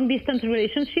a long distance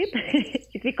relationship,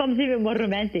 it becomes even more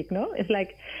romantic, no? It's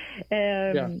like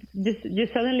you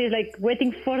suddenly is like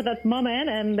waiting for that moment,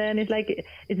 and then it's like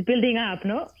it's building up,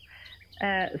 no?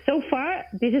 So far,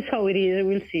 this is how it is.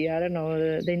 We'll see. I don't know.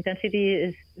 The intensity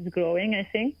is growing, I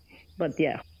think. But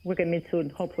yeah, we can meet soon,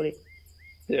 hopefully.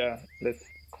 Yeah, let's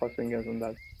cross fingers on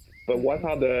that. But what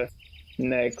are the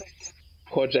next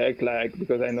project like?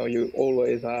 Because I know you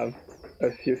always have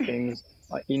a few things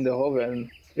in the oven.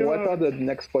 Sure. What are the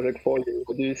next project for you?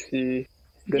 What do you see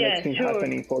the next thing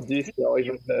happening for this year or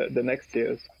even the next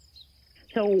years?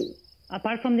 So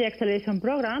apart from the acceleration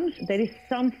programs, there is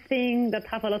something that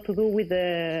has a lot to do with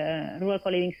the rural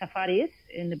co-living safaris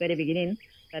in the very beginning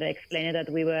that I explained that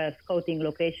we were scouting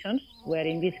locations where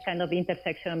in this kind of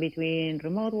intersection between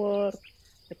remote work,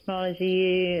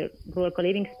 technology, rural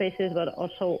co-living spaces, but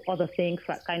also other things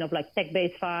kind of like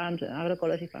tech-based farms,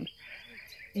 agroecology farms.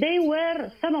 They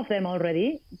were some of them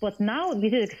already, but now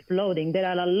this is exploding. There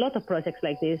are a lot of projects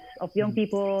like this of young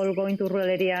people going to rural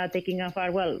area, taking a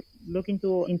far, look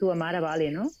into a Mara Valley,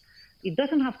 no? It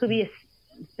doesn't have to be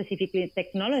specifically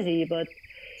technology, but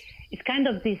it's kind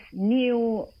of this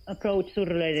new approach to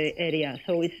rural area.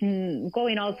 So it's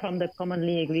going out from the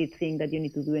commonly agreed thing that you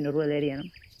need to do in a rural area. No?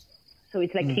 So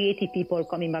it's like creative people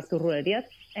coming back to rural areas.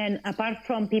 And apart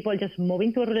from people just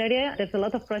moving to a rural area, there's a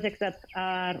lot of projects that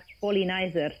are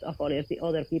pollinizers of all of the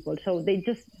other people. So they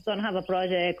just don't have a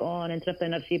project on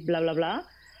entrepreneurship, blah, blah, blah.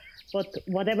 But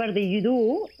whatever you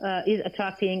do is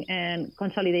attracting and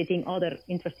consolidating other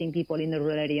interesting people in the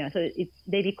rural area. So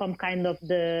they become kind of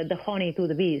the honey to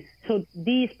the bees. So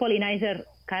this pollinizer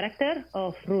character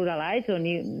of ruralites or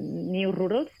new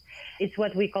rurals is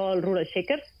what we call rural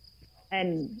shakers.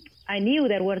 And I knew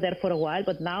they were there for a while,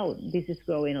 but now this is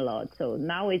growing a lot. So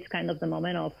now it's kind of the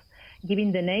moment of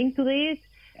giving the name to this.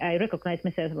 I recognize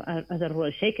myself as a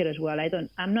rural shaker as well.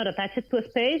 I'm not attached to a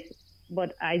space,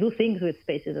 but I do things with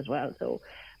spaces as well. So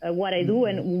what I do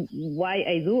and why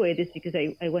I do it is because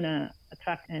I want to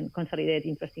attract and consolidate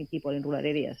interesting people in rural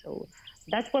areas. So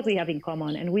that's what we have in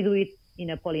common, and we do it in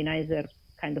a pollinizer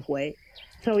kind of way.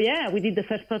 So yeah, we did the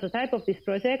first prototype of this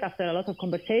project after a lot of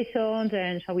conversations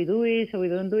and shall we do it, shall we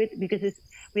don't do it, because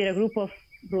we're a group of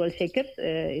rural shakers.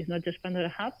 It's not just Pandora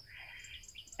Hub.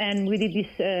 And we did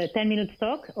this 10-minute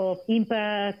talk of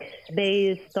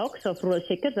impact-based talks of rural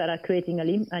shakers that are creating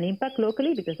an impact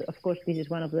locally, because of course this is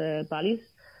one of the values.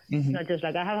 It's not just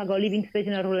like I have a co-living space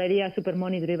in a rural area, super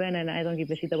money-driven, and I don't give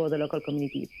a shit about the local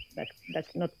community.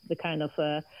 That's not the kind of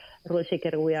rural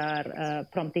shaker we are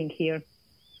prompting here.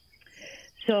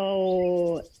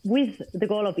 So with the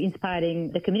goal of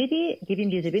inspiring the community,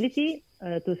 giving visibility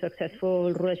to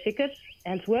successful rural shakers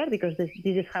elsewhere, because this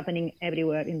is happening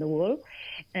everywhere in the world.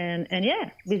 And yeah,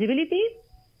 visibility,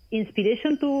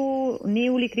 inspiration to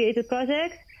newly created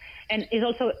projects, and is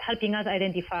also helping us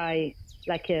identify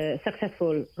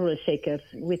successful rural shakers.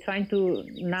 We're trying to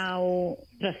now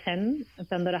transcend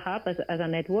Pandora Hub as a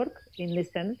network in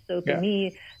this sense. So to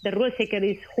me, the rural shaker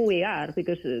is who we are,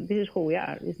 because this is who we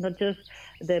are. It's not just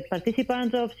the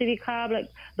participants of Civic Hub.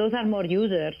 Those are more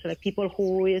users, people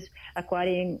who is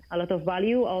acquiring a lot of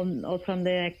value from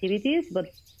the activities, but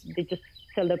they just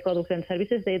sell their products and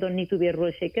services. They don't need to be a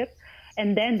rural shaker.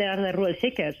 And then there are the rural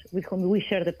shakers with whom we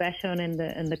share the passion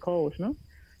and the cause, no?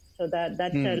 So that's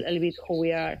a little bit who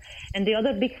we are. And the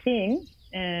other big thing,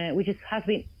 which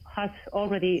has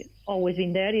already always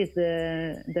been there, is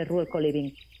the rural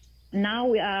co-living. Now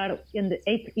we are in the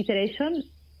 8th iteration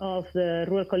of the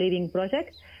rural co-living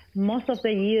project. Most of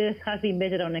the years has been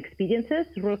based on experiences,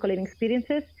 rural co-living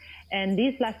experiences. And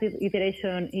this last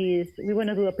iteration is, we want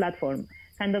to do a platform,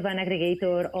 kind of an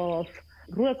aggregator of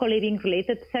rural co-living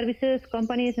related services,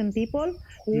 companies and people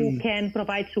who can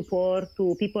provide support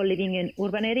to people living in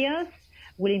urban areas,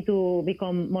 willing to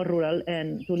become more rural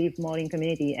and to live more in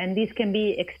community. And these can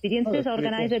be experiences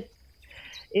organized.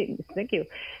 Cool. Thank you.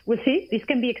 We'll see. These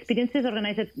can be experiences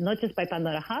organized not just by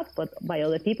Pandora Hub, but by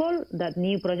other people, that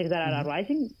new projects that are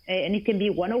arising. And it can be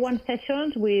one-on-one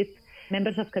sessions with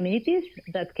members of communities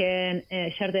that can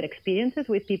share their experiences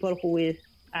with people who is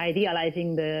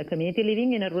idealizing the community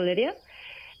living in a rural area.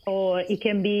 Or it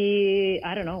can be,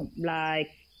 I don't know,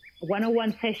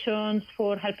 one-on-one sessions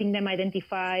for helping them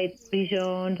identify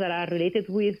regions that are related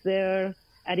with their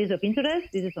areas of interest.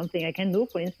 This is something I can do,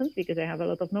 for instance, because I have a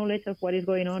lot of knowledge of what is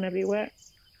going on everywhere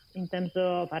in terms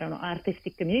of,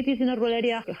 artistic communities in a rural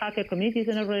area, hacker communities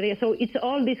in a rural area. So it's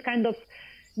all this kind of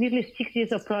nearly 6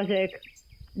 years of project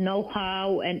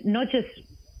know-how, and not just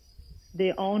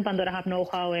the own Pandora Hub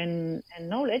know-how and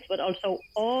knowledge, but also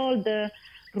all the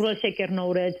rural shaker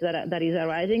knowledge that is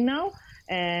arising now,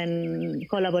 and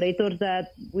collaborators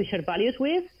that we share values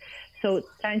with. So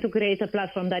trying to create a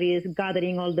platform that is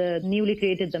gathering all the newly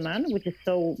created demand, which is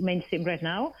so mainstream right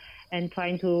now, and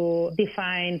trying to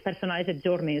define personalized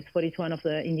journeys for each one of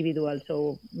the individuals.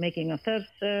 So making a first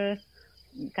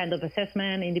kind of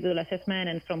assessment, individual assessment,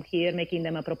 and from here making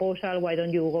them a proposal. Why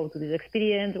don't you go to this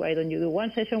experience? Why don't you do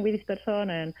one session with this person?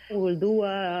 And we will do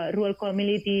a rural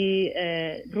community,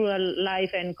 rural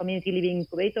life and community living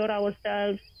incubator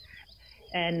ourselves.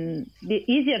 And the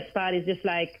easiest part is just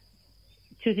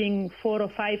choosing 4 or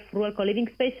 5 rural co-living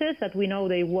spaces that we know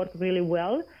they work really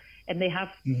well, and they have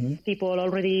people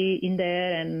already in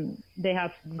there, and they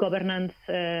have governance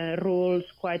rules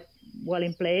quite well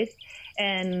in place,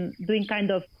 and doing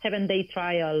kind of 7-day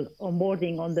trial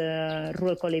onboarding on the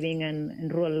rural co-living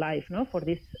and rural life, for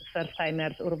these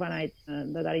first-timers, urbanites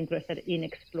that are interested in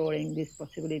exploring these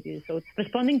possibilities. So it's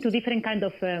responding to different kind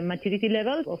of maturity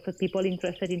levels of the people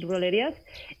interested in rural areas,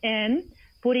 and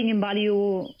putting in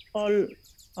value all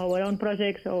our own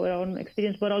projects, our own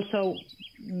experience, but also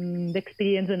the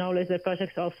experience and knowledge, the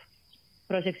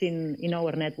projects in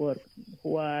our network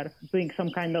who are doing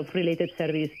some kind of related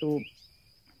service to.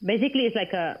 Basically, it's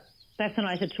like a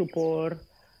personalized support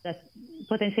that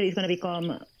potentially is going to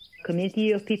become a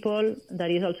community of people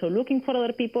that is also looking for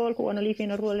other people who want to live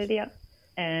in a rural area,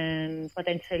 and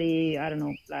potentially,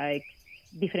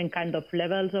 different kind of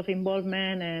levels of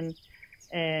involvement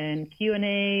and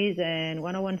Q&As and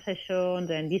one-on-one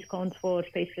sessions and discounts for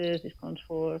spaces, discounts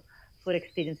for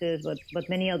experiences, but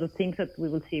many other things that we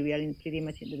will see. We are pretty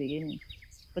much in the beginning.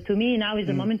 But to me, now is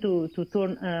the moment to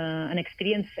turn an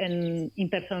experience and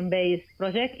in-person based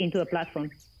project into a platform.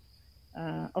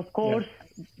 Of course,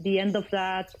 the end of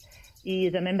that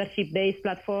is a membership-based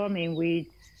platform in which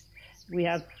we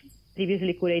have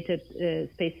previously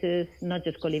curated spaces, not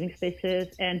just co-living spaces,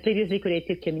 and previously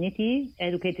created community,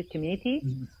 educated community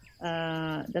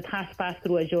that has passed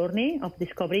through a journey of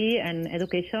discovery and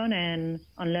education and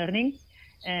on learning.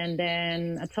 And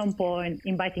then at some point,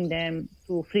 inviting them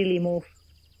to freely move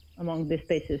among the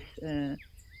spaces.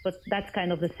 But that's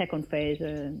kind of the second phase.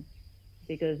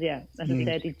 Because, as I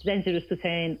said, it's dangerous to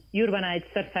send urbanites,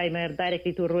 first-timer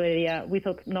directly to a rural area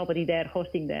without nobody there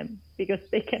hosting them, because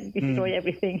they can destroy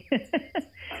everything.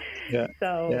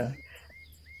 So,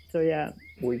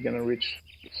 We're going to reach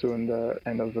soon the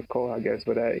end of the call, I guess.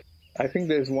 But I think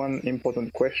there's one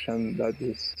important question that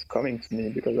is coming to me,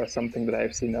 because that's something that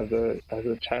I've seen as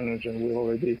a challenge, and we've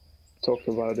already talked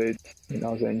about it in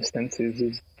other instances,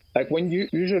 is when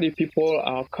usually people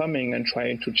are coming and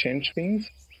trying to change things,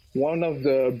 one of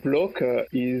the blocker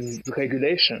is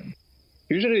regulation.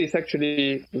 Usually it's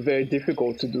actually very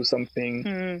difficult to do something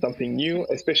new,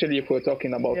 especially if we're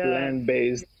talking about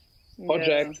land-based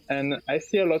projects. And I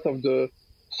see a lot of the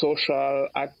social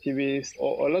activists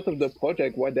or a lot of the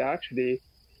project, what they actually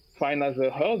find as a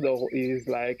hurdle is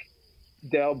like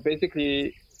they are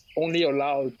basically only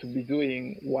allowed to be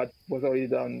doing what was already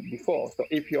done before. So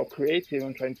if you're creative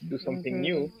and trying to do something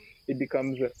new, it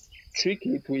becomes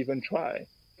tricky to even try.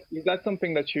 Is that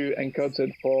something that you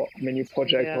encountered for many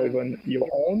projects or even your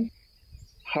own?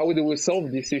 How do we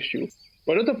solve this issue?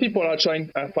 A lot of people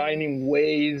are finding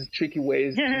ways, tricky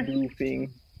ways to do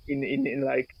things in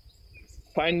like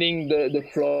finding the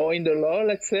flaw in the law,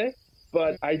 let's say.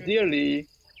 But ideally,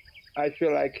 I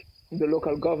feel like the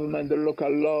local government, the local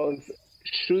laws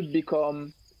should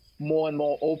become more and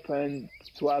more open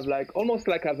to have like almost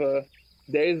like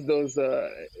there is those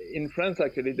in France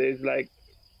actually there's like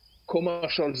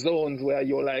commercial zones where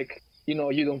you're like you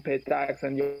don't pay tax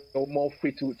and you're more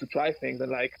free to try things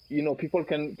and like people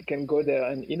can go there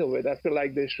and innovate. I feel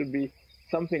like there should be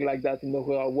something like that in the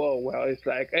real world where it's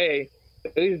like, hey,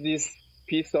 there is this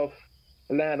piece of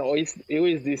land or here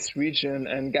is this region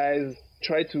and guys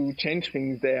try to change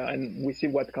things there and we see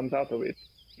what comes out of it.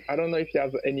 I don't know if you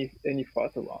have any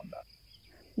thoughts around that.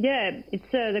 Yeah,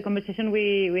 it's the conversation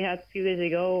we had a few days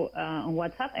ago on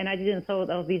WhatsApp, and I didn't thought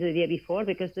of this idea before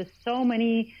because there's so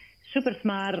many super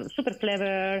smart, super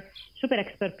clever, super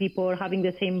expert people having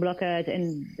the same blockage,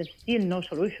 and there's still no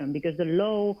solution because the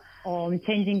law on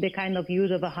changing the kind of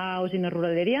use of a house in a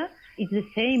rural area is the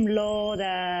same law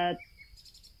that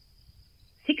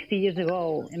 60 years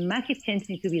ago, and massive change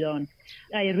needs to be done.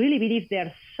 I really believe there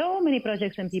are so many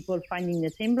projects and people finding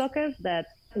the same blockers that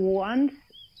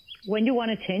when you want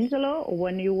to change the law or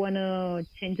when you want to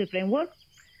change the framework,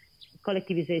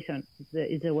 collectivization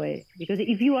is the way. Because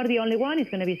if you are the only one, it's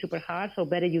going to be super hard. So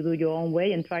better you do your own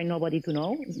way and try nobody to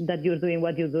know that you're doing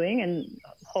what you're doing and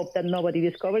hope that nobody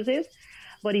discovers it.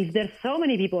 But if there's so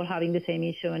many people having the same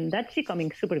issue, and that's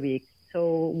becoming super big,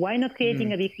 so why not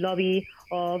creating a big lobby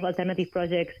of alternative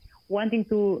projects wanting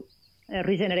to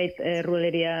regenerate rural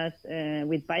areas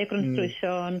with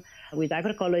bioconstruction, with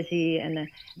agroecology, and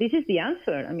this is the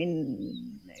answer. I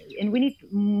mean, and we need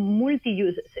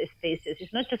multi-use spaces.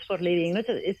 It's not just for living.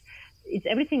 It's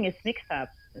everything is mixed up.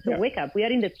 So wake up. We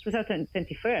are in the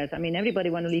 2021st. I mean, everybody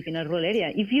want to live in a rural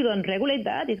area. If you don't regulate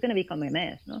that, it's going to become a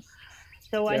mess. No?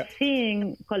 So I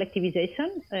think collectivization,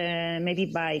 maybe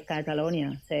by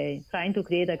Catalonia, say, trying to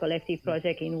create a collective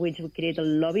project in which we create a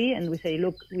lobby and we say,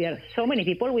 look, we are so many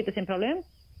people with the same problem.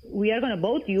 We are going to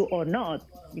vote you or not,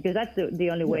 because that's the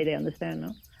only way they understand.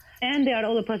 No? And there are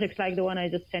other projects like the one I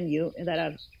just sent you that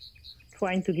are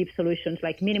trying to give solutions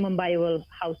like minimum viable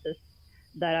houses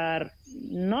that are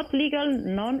not legal,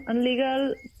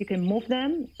 non-illegal. You can move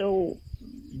them. So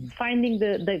finding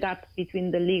the gap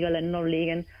between the legal and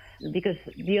non-legal, because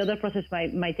the other process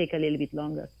might take a little bit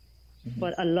longer.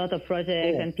 But a lot of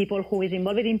projects and people who is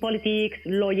involved in politics,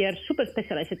 lawyers, super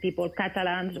specialized people,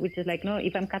 Catalans, which is like, no,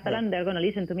 if I'm Catalan, they're going to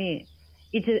listen to me.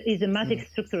 It's a massive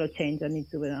structural change that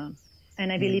needs to be done.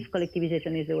 And I believe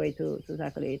collectivization is the way to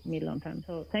tackle it mid-long term.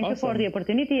 So thank you for the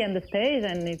opportunity and the space.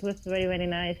 And it was very, very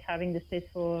nice having the space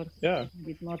for a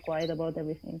bit more quiet about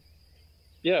everything.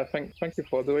 Yeah, thank you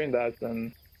for doing that.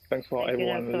 And thanks for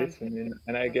everyone listening.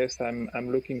 And I guess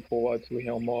I'm looking forward to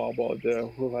hear more about the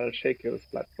Rural Shakers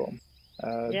platform.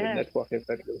 The network is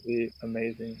actually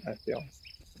amazing, I feel.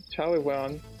 Ciao,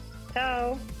 everyone.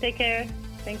 Ciao. Take care.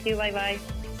 Thank you.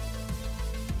 Bye-bye.